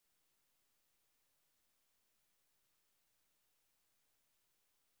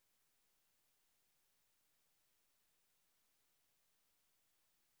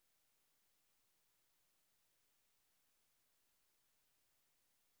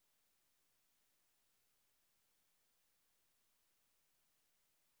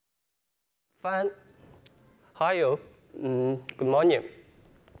Fine. How are you? Good morning.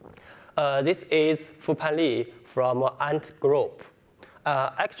 This is Fupan Li from AntGroup.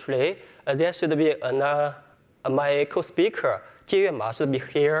 Actually, there should be my co-speaker, Jie Ma, should be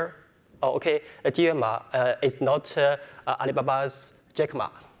here. Oh, okay, Jie Ma is not Alibaba's Jack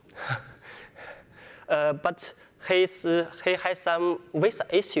Ma. But he has some visa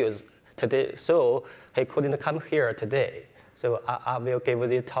issues today, so he couldn't come here today. So I will give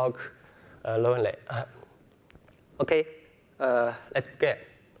the talk lonely. Okay, let's begin.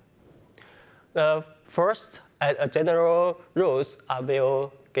 First, as general rules, I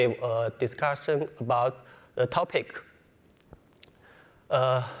will give a discussion about the topic.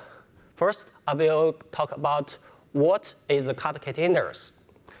 First, I will talk about what is the Kata containers.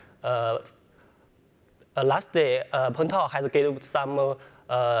 Last day, Peng Tao has given some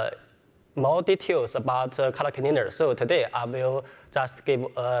more details about Kata containers. So today, I will just give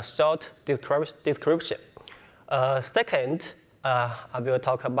a short description. Second, I will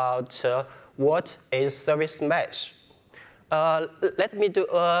talk about what is service mesh. Let me do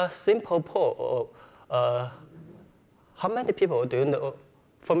a simple poll. How many people do you know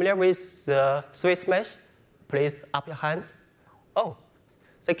familiar with the service mesh? Please up your hands. Oh,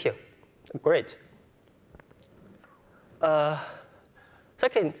 thank you. Great.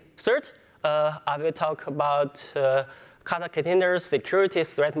 Third, I will talk about Kata containers security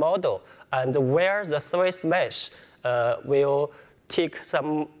threat model and where the service mesh will take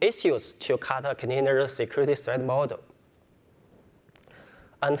some issues to Kata container security threat model.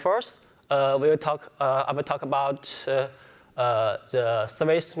 And first, I will talk about the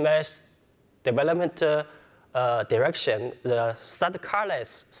service mesh development direction, the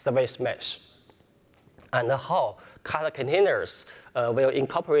sidecarless service mesh, and how Kata containers will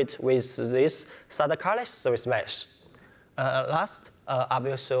incorporate with this sidecarless service mesh. Last, I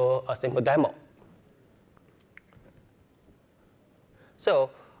will show a simple demo.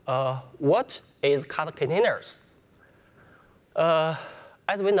 So, what is Kata containers?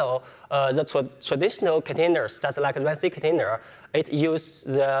 As we know, the traditional containers, just like the RunC container, it uses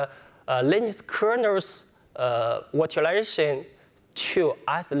the Linux kernel's virtualization to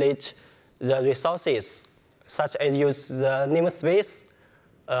isolate the resources, such as use the namespace,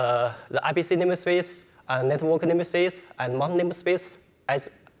 the IPC namespace, network namespace, and mount namespace,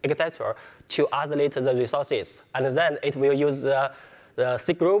 etc., to isolate the resources. And then it will use the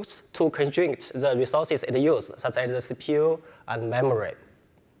C groups to constraint the resources it uses, such as the CPU and memory.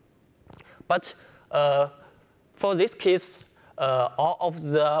 But for this case, all of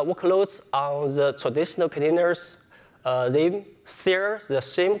the workloads on the traditional containers, they share the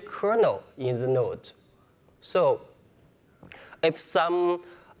same kernel in the node. So if some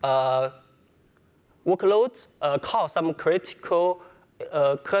workloads call some critical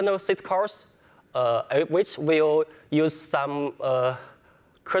kernel sidecars, which will use some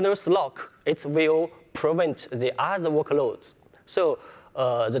kernel lock, it will prevent the other workloads. So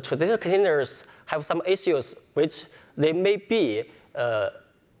the traditional containers have some issues which they may be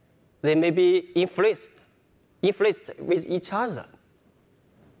influenced with each other.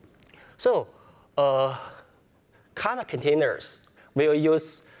 So Kata containers will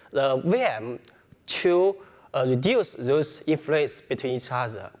use the VM to reduce those influence between each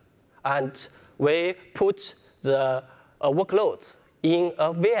other. And we put the workloads in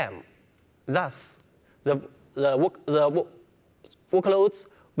a VM. Thus, the workloads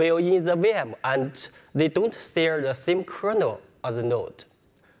will in the VM, and they don't share the same kernel as the node.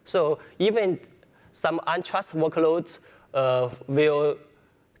 So even some untrusted workloads will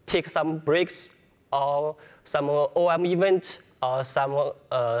take some breaks or some OM event or some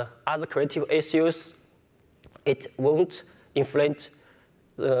other creative issues. It won't influence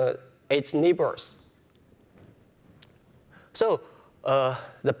its neighbors. So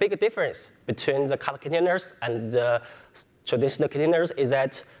the big difference between the Kata containers and the traditional containers is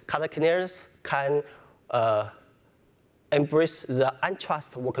that Kata containers can embrace the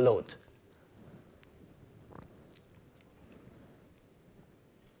untrusted workload.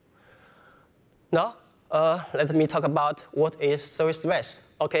 Now, let me talk about what is service mesh.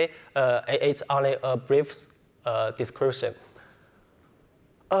 Okay, it's only a brief description.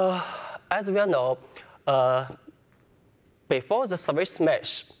 As we all know, before the service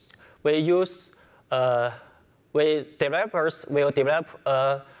mesh, developers will develop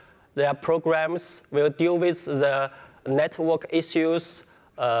their programs, will deal with the network issues,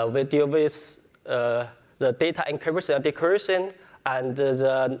 will deal with the data encryption and decryption, and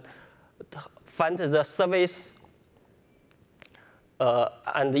find the service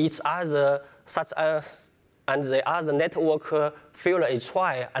and each other, such as and the other network failure is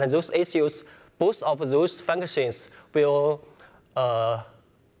try, and those issues, both of those functions will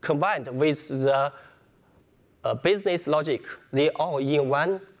combined with the business logic. They all in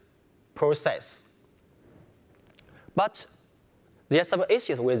one process. But there are some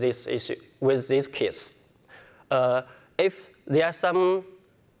issues with this case. If there are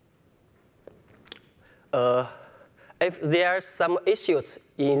some issues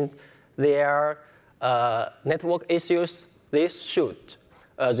in their network issues, they should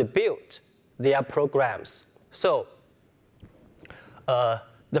rebuild their programs. So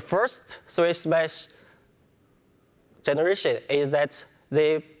the first service mesh generation is that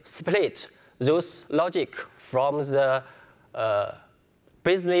they split those logic from the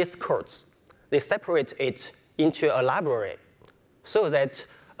business codes. They separate it into a library so that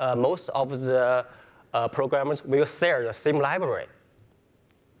most of the programmers will share the same library.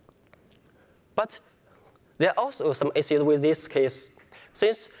 But there are also some issues with this case.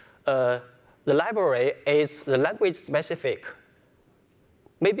 Since the library is the language specific,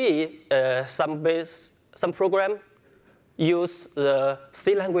 maybe some program use the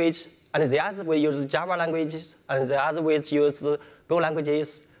C language, and the other will use Java languages, and the other will use Go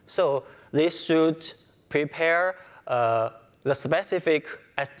languages. So they should prepare the specific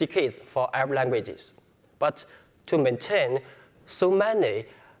SDKs for every languages. But to maintain so many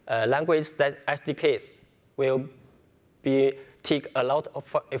language SDKs will take a lot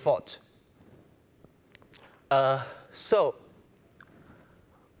of effort. So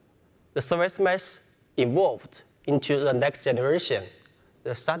the service mesh evolved into the next generation,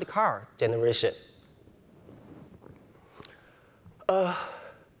 the sidecar generation.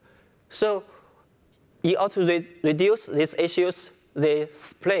 So in order to reduce these issues, they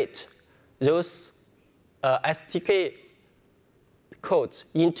split those SDK codes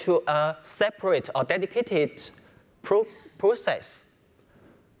into a separate or dedicated process.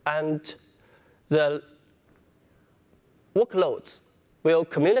 And the workloads will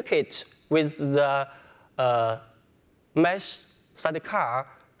communicate with the mesh sidecar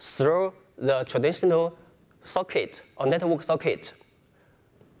through the traditional socket or network socket.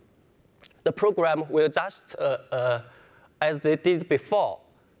 The program will just, as they did before,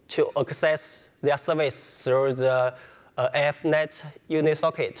 to access their service through the AFNet unit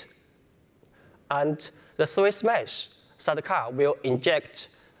socket. And the service mesh sidecar will inject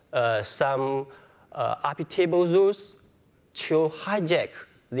some API table rules to hijack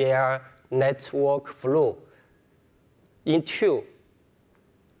their network flow into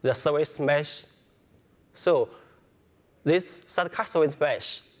the service mesh. So this sidecar service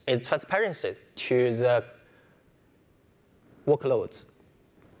mesh is transparency to the workloads.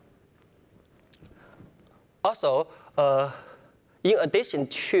 Also, in addition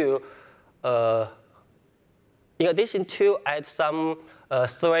to add some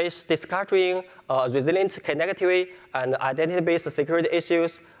storage discarding, resilient connectivity, and identity-based security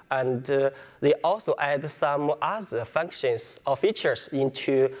issues, and they also add some other functions or features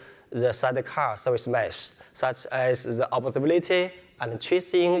into the sidecar service mesh, such as the observability and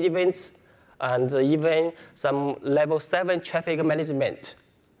tracing events, and even some level 7 traffic management.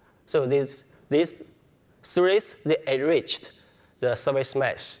 So these series, they enriched the service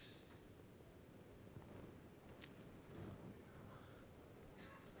mesh.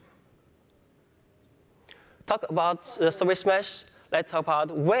 Talk about the service mesh, let's talk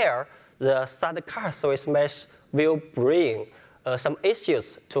about where the sidecar service mesh will bring some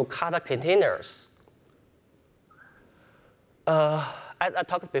issues to Kata containers. As I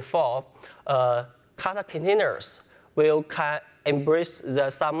talked before, Kata containers will embrace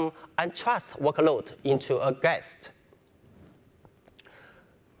some untrust workload into a guest.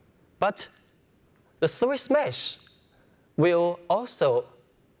 But the service mesh will also,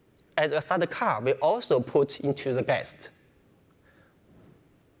 as a sidecar, will also put into the guest.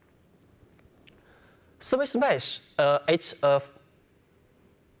 Service mesh is an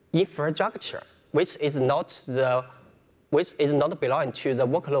infrastructure which is not belonging to the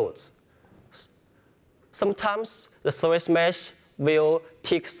workloads. Sometimes the service mesh will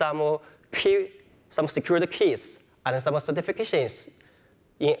take some security keys and some certifications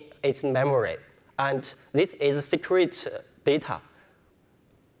in its memory, and this is secret data.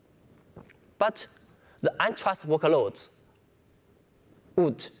 But the untrusted workloads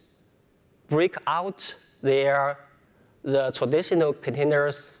would break out the traditional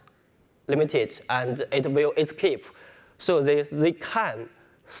containers limited, and it will escape. So they can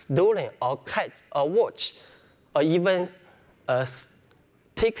stolen or catch or watch or even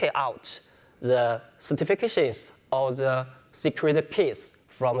take out the certifications or the security keys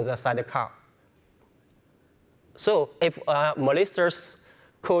from the sidecar. So if malicious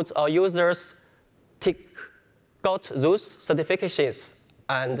codes or users got those certifications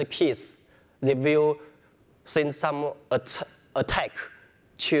and keys, they will send some attack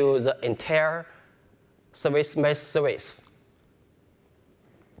to the entire service mesh service.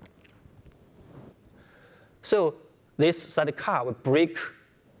 So this sidecar will break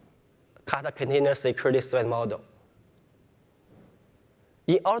Kata Container security threat model.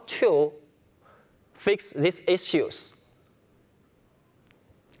 In order to fix these issues,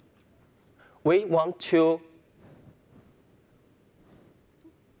 we want to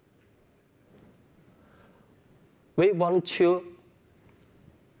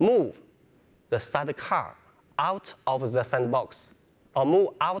move the sidecar out of the sandbox or move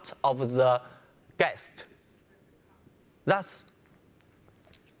out of the guest. Thus,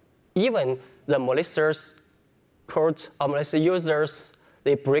 even the malicious code or malicious users,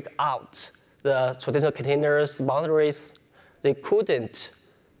 they break out the traditional containers boundaries. They couldn't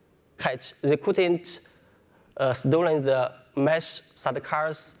stolen the mesh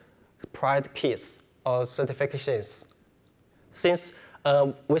sidecars private keys or certifications. Since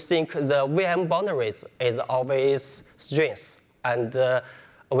we think the VM boundaries is always strings, and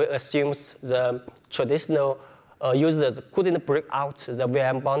we assume the traditional users couldn't break out the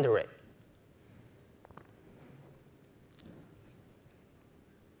VM boundary.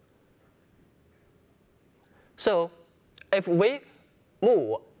 So if we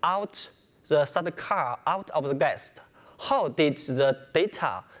move out the sidecar out of the guest, how did the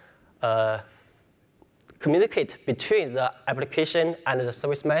data communicate between the application and the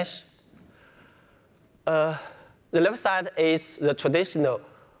service mesh? The left side is the traditional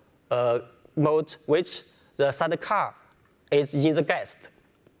mode, which the sidecar is in the guest.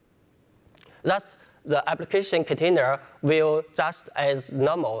 Thus, the application container will, just as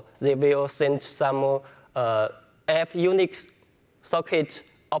normal, they will send some F Unix socket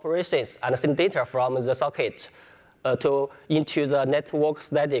operations and send data from the socket into the network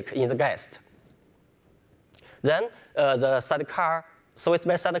static in the guest. Then the sidecar, service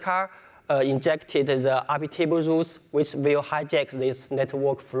mesh sidecar, injected the RP table rules, which will hijack this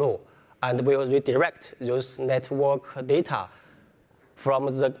network flow and will redirect those network data from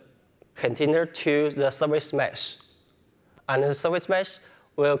the container to the service mesh. And the service mesh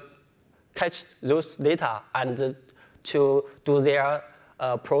will catch those data and to do their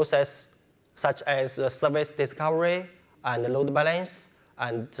process, such as service discovery and load balance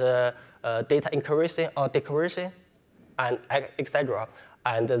and data encryption or decryption, and etc.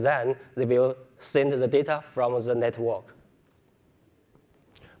 And then they will send the data from the network.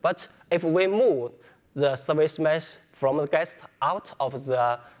 But if we move the service mesh from the guest out of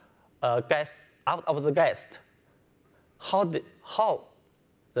the guest, how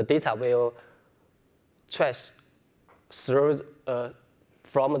the data will trace through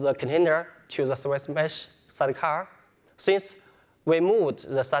from the container to the service mesh sidecar? Since we moved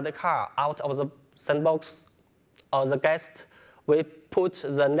the sidecar out of the sandbox or the guest, we put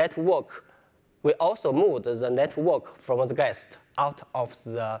the network. We also moved the network from the guest out of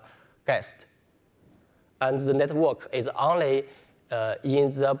the guest. And the network is only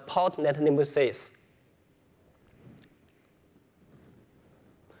in the port net namespace.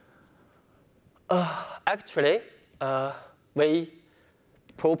 Actually, we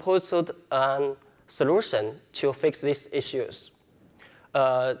proposed a solution to fix these issues.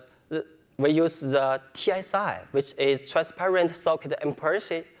 We use the TSI, which is transparent socket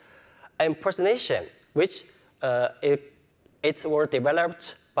impersonation, which it was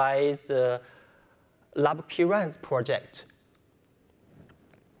developed by the LabQRun project.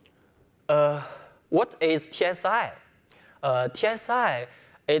 What is TSI? TSI,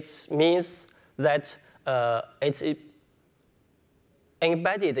 it means that it's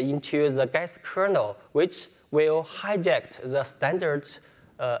embedded into the guest kernel, which will hijack the standard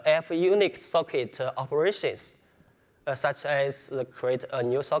F Unix socket operations, such as create a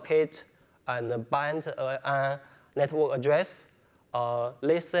new socket and bind a network address,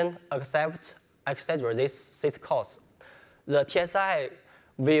 listen, accept, etc. These syscalls. The TSI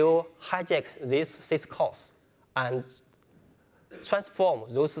will hijack these syscalls and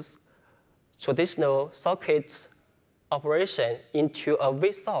transform those traditional socket operation into a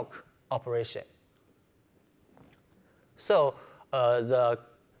vSOC operation. So the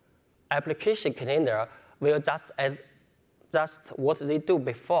application container will just what they do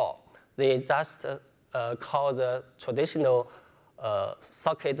before. They just call the traditional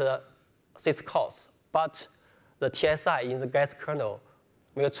socket syscalls, but the TSI in the guest kernel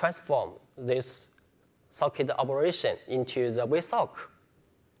will transform this socket operation into the vSOC.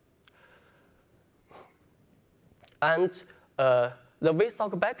 And the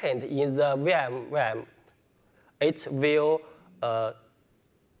vSOC backend in the VM, it will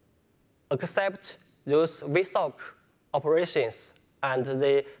accept those vSOC operations, and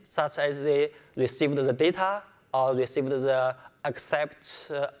such as they received the data or received the accept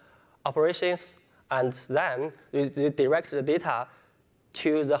operations, and then they direct the data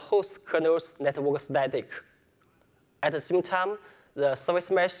to the host kernel's network static. At the same time, the service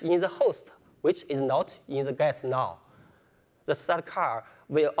mesh in the host, which is not in the guest now. The sidecar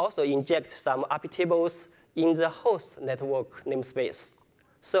will also inject some API tables in the host network namespace.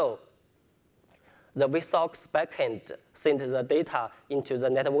 So the vSOC's backend sends the data into the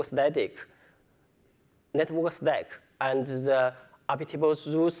network stack, and the API tables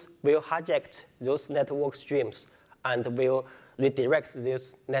rules will hijack those network streams and will redirect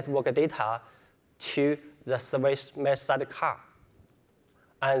this network data to the service mesh sidecar.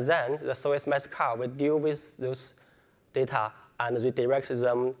 And then the service mesh car will deal with those data and redirect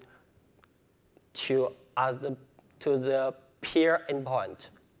them to the peer endpoint.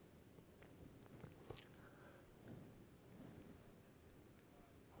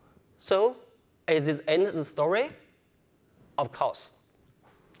 So is this end of the story? Of course.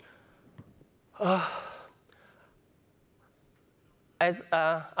 As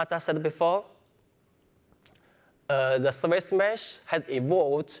I said before, the service mesh has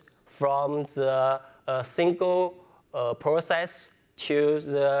evolved from the single process to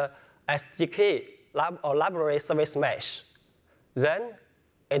the SDK or library service mesh. Then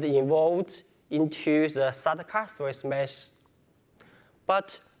it evolved into the sidecar service mesh.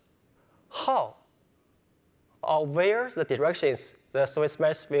 But how or where the directions the service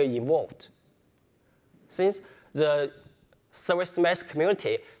mesh will evolve? Since the service mesh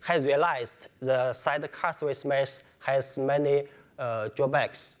community has realized the sidecar service mesh has many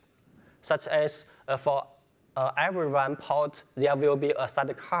drawbacks, such as for every one pod, there will be a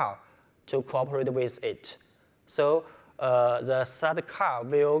sidecar to cooperate with it. So the sidecar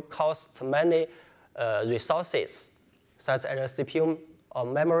will cost many resources, such as CPU or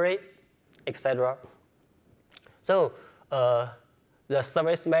memory, etc. So the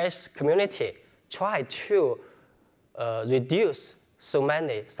service mesh community tried to reduce so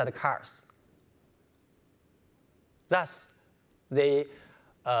many sidecars. Thus, they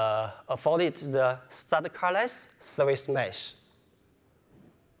afforded the sidecarless service mesh.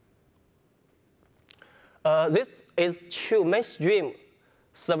 This is two mainstream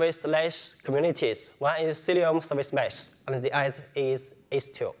service mesh communities. One is Cilium service mesh, and the other is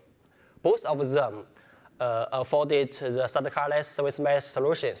Istio. Both of them afforded the sidecarless service mesh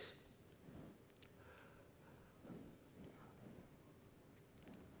solutions.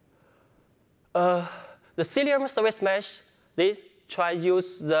 The Cilium service mesh, they try to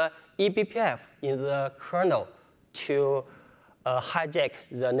use the eBPF in the kernel to hijack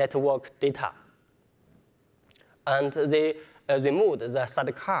the network data. And they removed the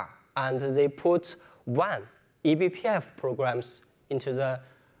sidecar, and they put one eBPF programs into the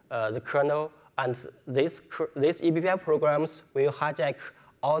kernel, and these eBPF programs will hijack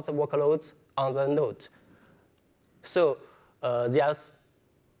all the workloads on the node. So there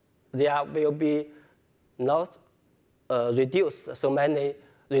will be not reduce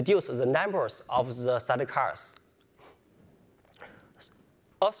the numbers of the sidecars.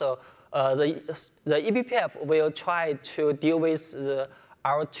 Also, the eBPF will try to deal with the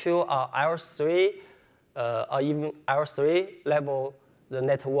L2 or L3 or even L3 level the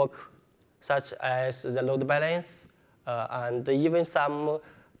network, such as the load balance and even some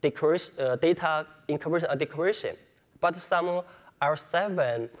data encryption or decryption. But some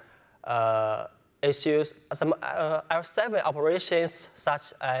L7 issues, some L7 operations,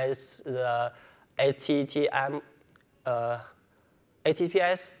 such as the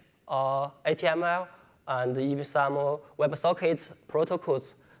HTTPS or HTML, and even some WebSocket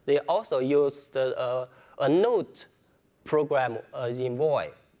protocols, they also use a node program Envoy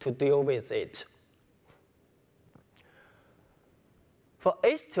to deal with it. For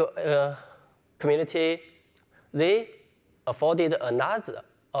Istio community, they afforded another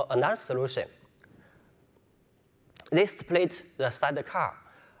solution. They split the sidecar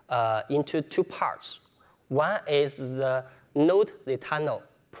into two parts. One is the node returner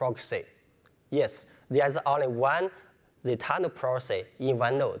proxy. Yes, there's only one returner proxy in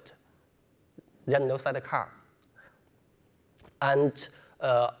one node. There's no sidecar. And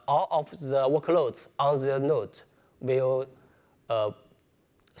all of the workloads on the node will,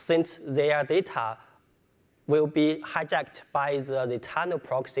 since their data will be hijacked by the returner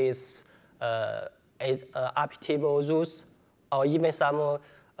proxies, API table rules, or even some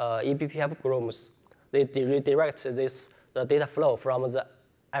eBPF groups. they redirect the data flow from the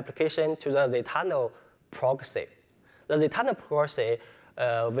application to the internal proxy. The internal proxy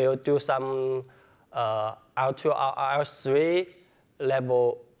will do some L2 or L3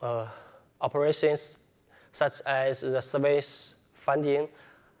 level operations, such as the service funding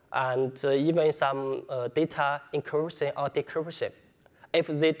and even some data encryption or decryption. If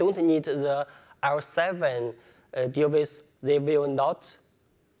they don't need the L7 deal with, they will not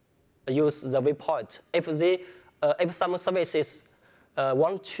use the waypoint. If some services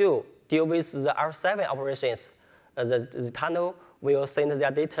want to deal with the L7 operations, the tunnel will send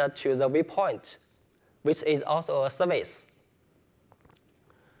their data to the waypoint, which is also a service.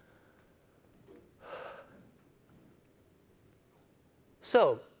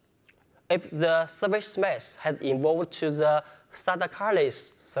 So, if the service mesh has evolved to the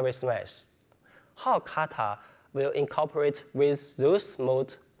sidecarless service mesh, how Kata will incorporate with those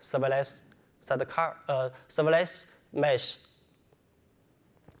mode serverless serverless mesh?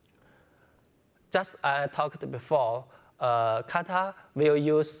 Just as I talked before, Kata will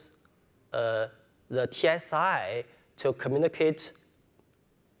use the TSI to communicate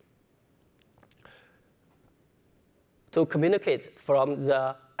from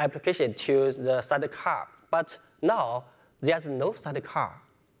the application to the sidecar. But now there's no sidecar.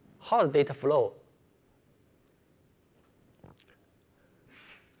 How the data flow?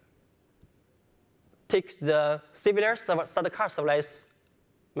 Take the similar sidecar serverless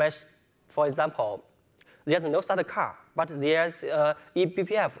mesh, for example. There's no sidecar, but there's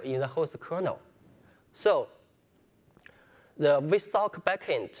eBPF in the host kernel. So the vSock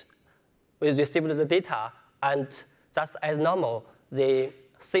backend will receive the data, and just as normal, they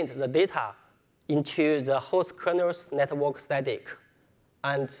send the data into the host kernel's network static.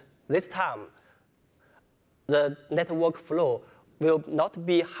 And this time, the network flow will not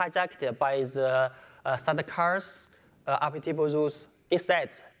be hijacked by the sidecars applicable rules.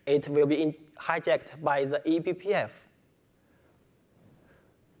 Instead, it will be hijacked by the eBPF.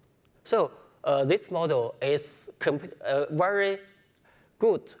 So this model is very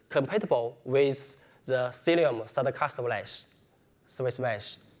good, compatible with the Cilium sidecar serverless service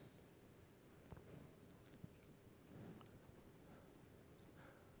mesh.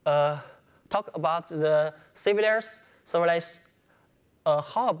 Talk about the serverless serverless.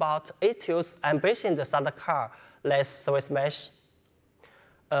 How about Istio's ambition the sidecar-less service mesh?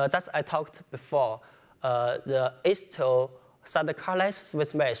 Just I talked before, the Istio sidecar-less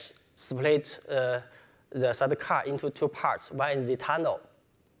service mesh split the sidecar into two parts. One is the tunnel.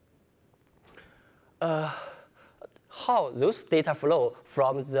 How those data flow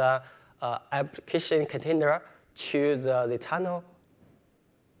from the application container to the tunnel?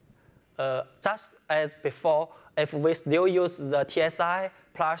 Just as before, if we still use the TSI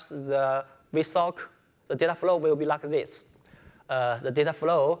plus the vSock, the data flow will be like this. The data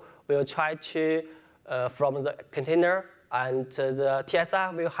flow will try to, from the container, and the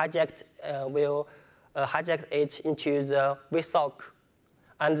TSI will hijack it into the vSock.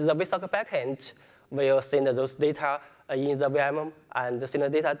 And the vSock backend will send those data in the VM and send the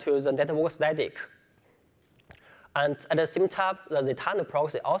data to the network static. And at the same time, the return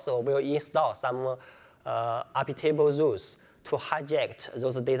proxy also will install some applicable rules to hijack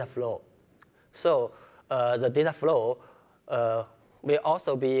those data flow. So the data flow will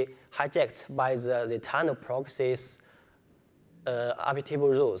also be hijacked by the return proxy's applicable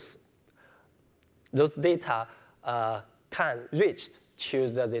rules. Those data can reach to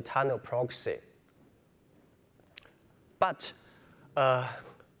the return proxy. But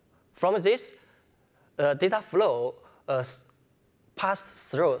from this data flow pass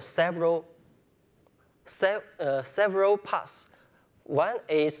through several paths. One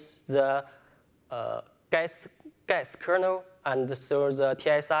is the guest kernel, and through the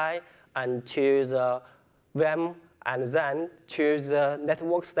TSI, and to the VM, and then to the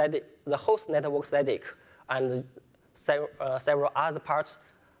network static, the host network static, and several other parts.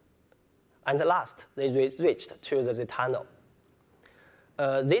 And last, they reached to the tunnel.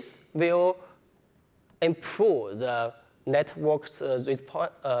 This will improve the network's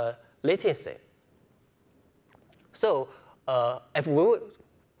latency. So if we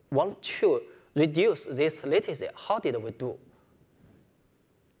want to reduce this latency, how did we do?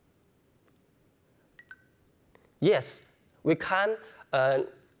 Yes, we can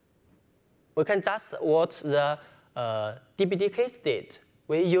just what the DBDK did.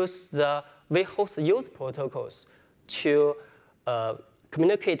 We use the vhost use protocols to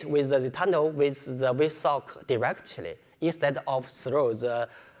communicate with the tunnel with the vSock directly instead of through the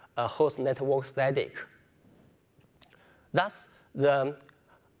host network static. Thus, the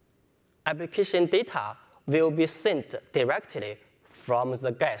application data will be sent directly from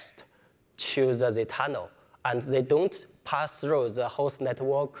the guest to the tunnel, and they don't pass through the host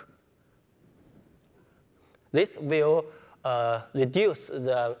network. This will reduce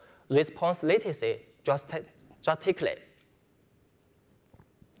the response latency drastically.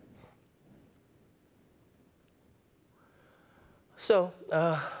 So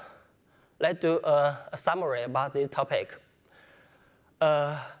let's do a summary about this topic.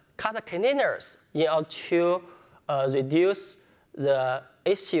 Kata Containers, in order to reduce the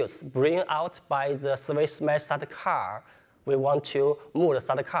issues brought out by the service mesh sidecar, we want to move the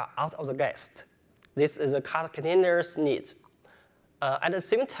sidecar out of the guest. This is the Kata Containers need. At the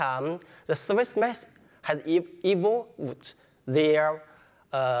same time, the service mesh has evolved their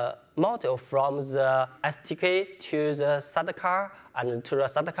model from the SDK to the sidecar and to the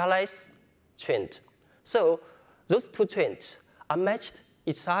sidecarless trend. So those two trends are matched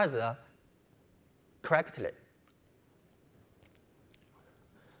each other correctly.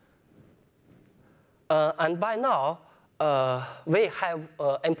 And by now, we have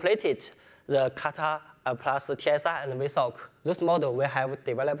implemented the Kata plus TSI and VSOC. Those models we have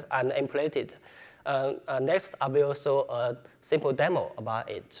developed and implemented. Next, I will show a simple demo about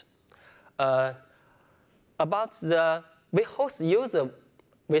it. About we host user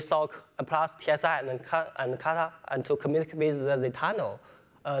VSOC plus TSI and Kata and to communicate with the tunnel.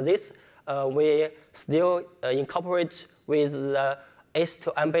 This we still incorporate with the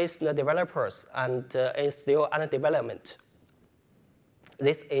H2M-based developers, and it's still under development.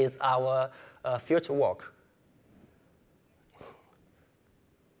 This is our future work.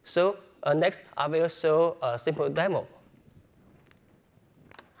 So next, I will show a simple demo.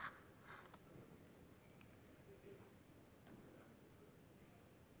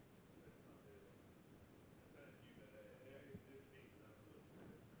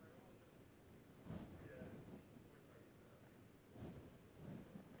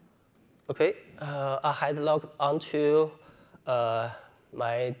 Okay, I had logged onto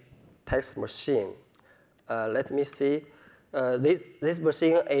my text machine. Let me see. This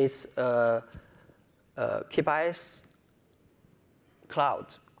machine is KBS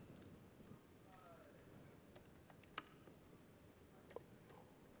Cloud.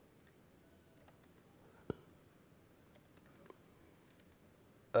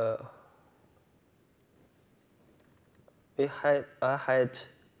 I had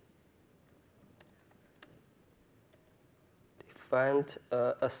defined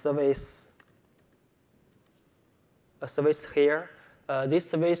a service here. This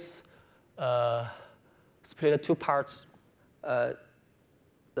service split two parts. The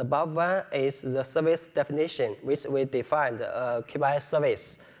above one is the service definition, which we defined a KBS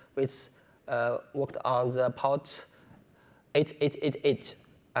service, which worked on the port 8888.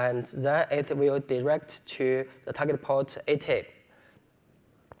 And then it will direct to the target port 80.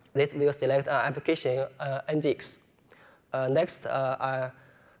 This will select an application index. Next, the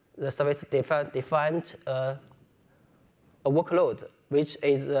service defined a workload, which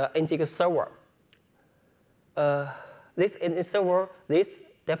is the index server. This index server, this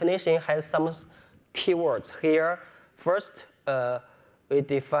definition has some keywords here. First, we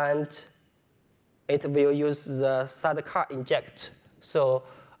defined it will use the sidecar inject. So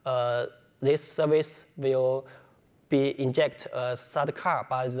this service will be inject a sidecar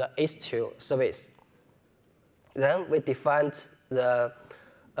by the H2 service. Then we defined the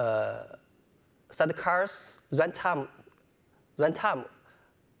sidecars runtime.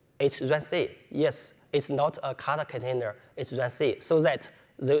 It's runC. Yes, it's not a Kata container. It's runC, so that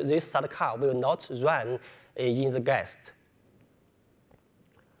this sidecar will not run in the guest.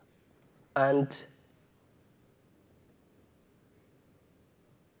 And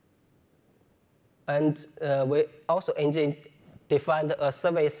we also defined a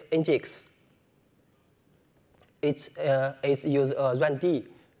service index. It's use a rund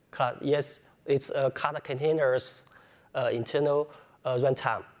class. Yes, it's a Kata containers internal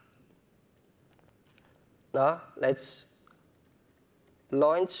runtime. Now let's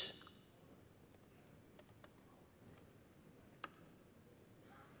launch.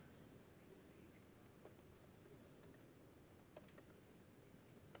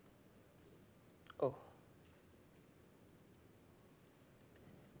 Oh.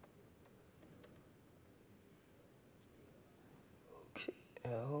 Okay.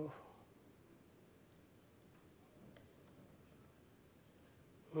 Oh.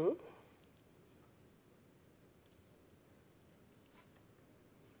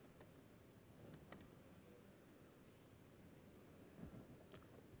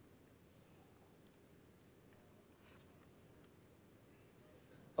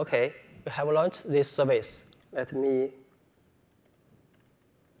 Okay, we have launched this service. Let me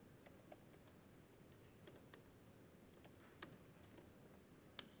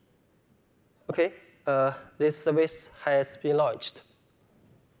okay, this service has been launched.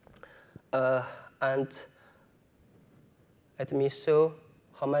 And let me show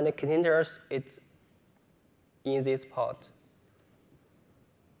how many containers it's in this pod.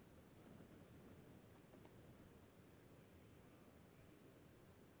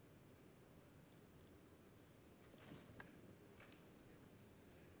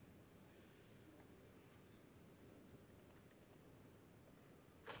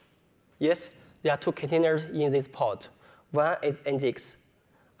 Yes, there are two containers in this pod. One is NGX.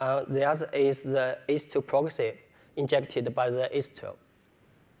 The other is the S2 proxy injected by the S2.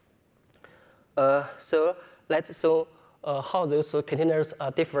 So let's show how those containers are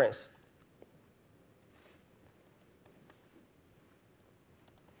different.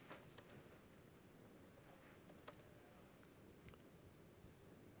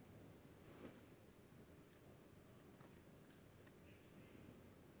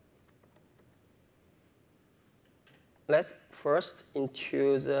 Let's first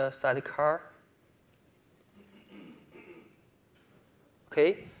into the sidecar.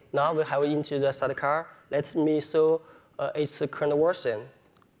 Okay, now we have into the sidecar. Let me show its current version.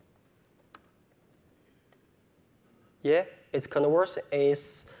 Yeah, its current version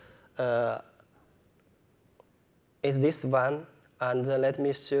is this one, and let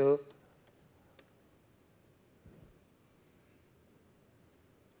me show.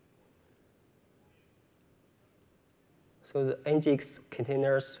 So the NGX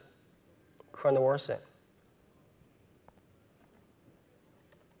containers current version.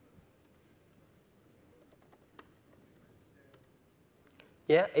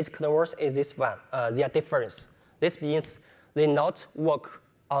 Yeah, its current version is this one. They are different. This means they not work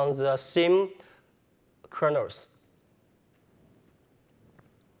on the same kernels.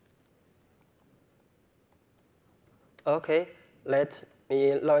 Okay, let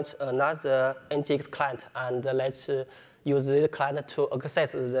me launch another NGX client, and let's use this client to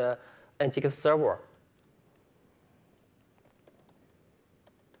access the NGX server.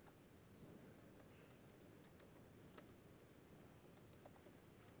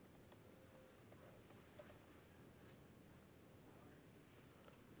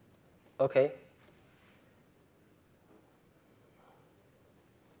 Okay.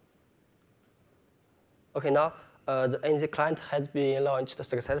 Okay, now the NGX client has been launched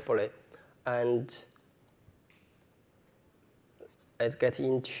successfully, and let's get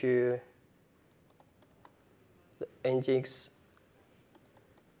into the NGX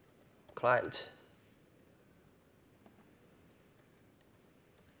client.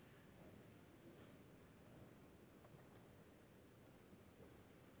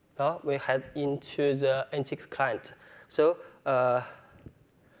 Now we head into the NGX client. So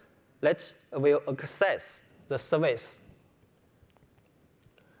we'll access the service.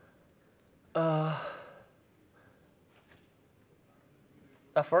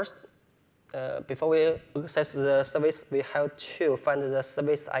 First, before we access the service, we have to find the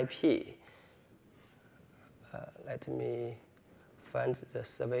service IP. Let me find the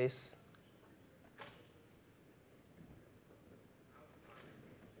service.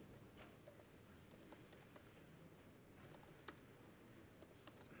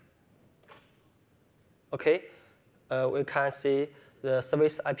 Okay, we can see the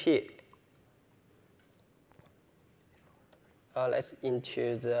service IP. Let's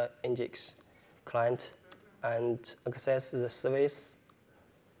into the NGX client and access the service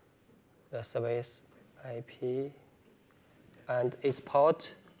IP, and its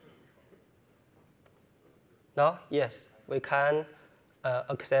port. Now, yes, we can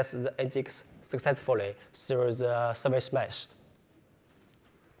access the NGX successfully through the service mesh.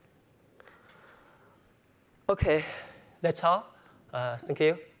 Okay, that's all. Thank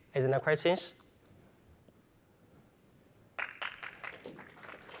you. Is there any questions?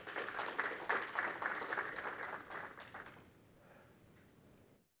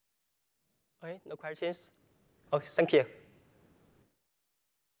 Okay, no questions? Okay, thank you.